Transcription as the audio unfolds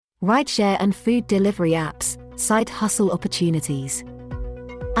Rideshare and food delivery apps, side hustle opportunities.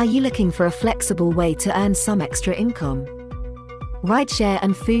 Are you looking for a flexible way to earn some extra income? Rideshare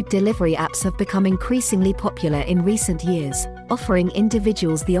and food delivery apps have become increasingly popular in recent years, offering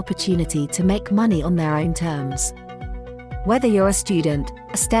individuals the opportunity to make money on their own terms. Whether you're a student,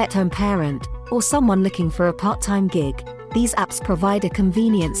 a stay-at-home parent, or someone looking for a part-time gig, these apps provide a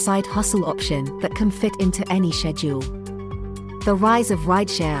convenient side hustle option that can fit into any schedule. The rise of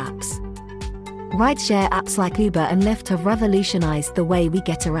rideshare apps. Rideshare apps like Uber and Lyft have revolutionized the way we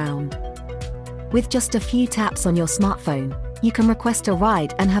get around. With just a few taps on your smartphone, you can request a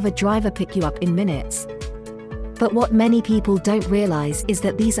ride and have a driver pick you up in minutes. But what many people don't realize is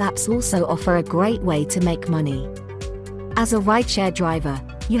that these apps also offer a great way to make money. As a rideshare driver,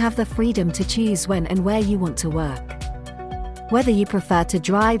 you have the freedom to choose when and where you want to work. Whether you prefer to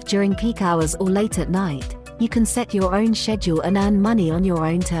drive during peak hours or late at night, you can set your own schedule and earn money on your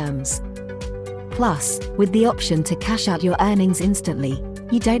own terms. Plus, with the option to cash out your earnings instantly,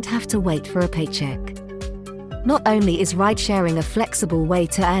 you don't have to wait for a paycheck. Not only is ride-sharing a flexible way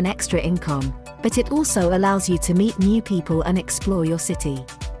to earn extra income, but it also allows you to meet new people and explore your city.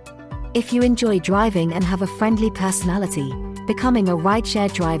 If you enjoy driving and have a friendly personality, becoming a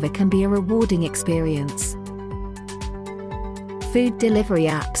rideshare driver can be a rewarding experience. Food delivery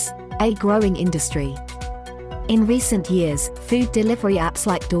apps, a growing industry. In recent years, food delivery apps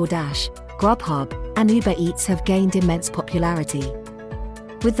like DoorDash, Grubhub, and Uber Eats have gained immense popularity.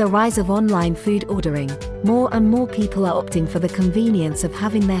 With the rise of online food ordering, more and more people are opting for the convenience of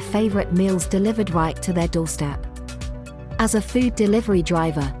having their favorite meals delivered right to their doorstep. As a food delivery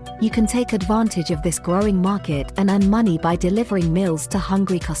driver, you can take advantage of this growing market and earn money by delivering meals to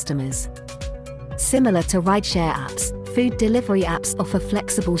hungry customers. Similar to rideshare apps, food delivery apps offer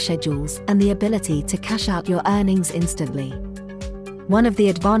flexible schedules and the ability to cash out your earnings instantly. One of the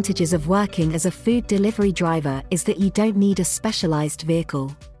advantages of working as a food delivery driver is that you don't need a specialized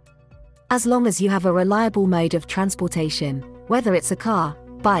vehicle. As long as you have a reliable mode of transportation, whether it's a car,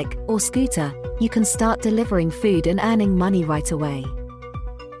 bike, or scooter, you can start delivering food and earning money right away.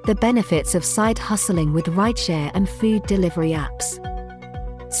 The benefits of side hustling with rideshare and food delivery apps.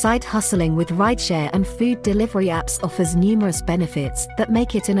 Side hustling with rideshare and food delivery apps offers numerous benefits that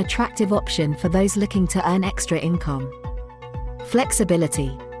make it an attractive option for those looking to earn extra income.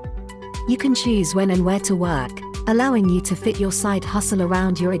 Flexibility. You can choose when and where to work, allowing you to fit your side hustle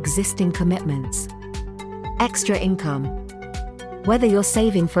around your existing commitments. Extra income. Whether you're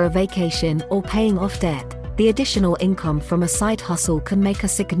saving for a vacation or paying off debt, the additional income from a side hustle can make a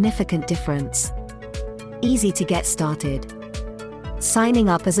significant difference. Easy to get started. Signing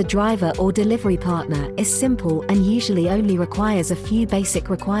up as a driver or delivery partner is simple and usually only requires a few basic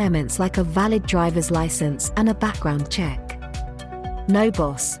requirements like a valid driver's license and a background check. No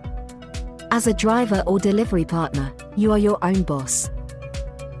boss. As a driver or delivery partner, you are your own boss.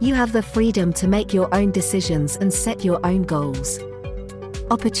 You have the freedom to make your own decisions and set your own goals.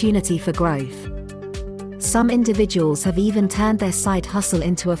 Opportunity for growth. Some individuals have even turned their side hustle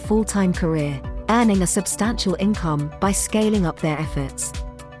into a full-time career, earning a substantial income by scaling up their efforts.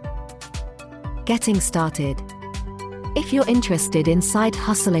 Getting started. If you're interested in side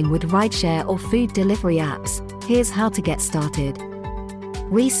hustling with rideshare or food delivery apps, here's how to get started.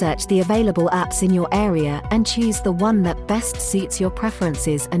 Research the available apps in your area and choose the one that best suits your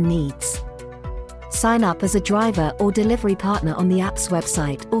preferences and needs. Sign up as a driver or delivery partner on the app's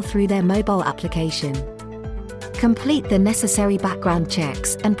website or through their mobile application. Complete the necessary background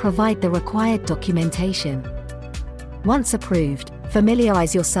checks and provide the required documentation. Once approved,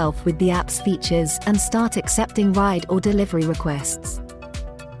 familiarize yourself with the app's features and start accepting ride or delivery requests.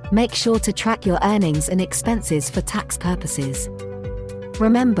 Make sure to track your earnings and expenses for tax purposes.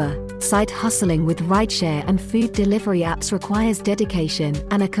 Remember, side hustling with rideshare and food delivery apps requires dedication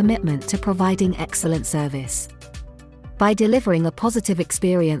and a commitment to providing excellent service. By delivering a positive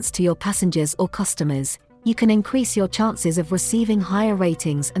experience to your passengers or customers, you can increase your chances of receiving higher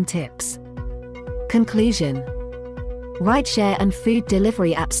ratings and tips. Conclusion. Rideshare and food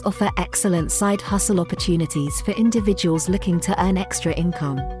delivery apps offer excellent side hustle opportunities for individuals looking to earn extra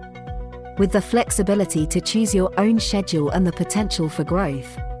income. With the flexibility to choose your own schedule and the potential for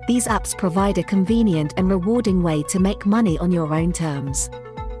growth, these apps provide a convenient and rewarding way to make money on your own terms.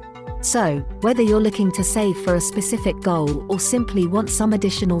 So, whether you're looking to save for a specific goal or simply want some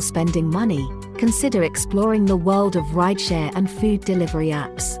additional spending money, consider exploring the world of rideshare and food delivery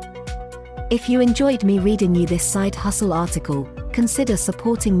apps. If you enjoyed me reading you this side hustle article, consider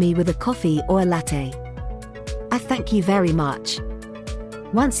supporting me with a coffee or a latte. I thank you very much.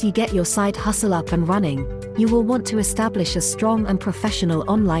 Once you get your side hustle up and running, you will want to establish a strong and professional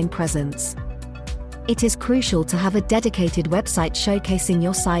online presence. It is crucial to have a dedicated website showcasing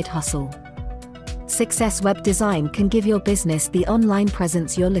your side hustle. Success Web Design can give your business the online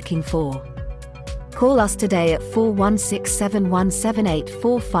presence you're looking for. Call us today at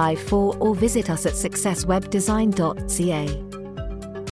 416-717-8454 or visit us at successwebdesign.ca.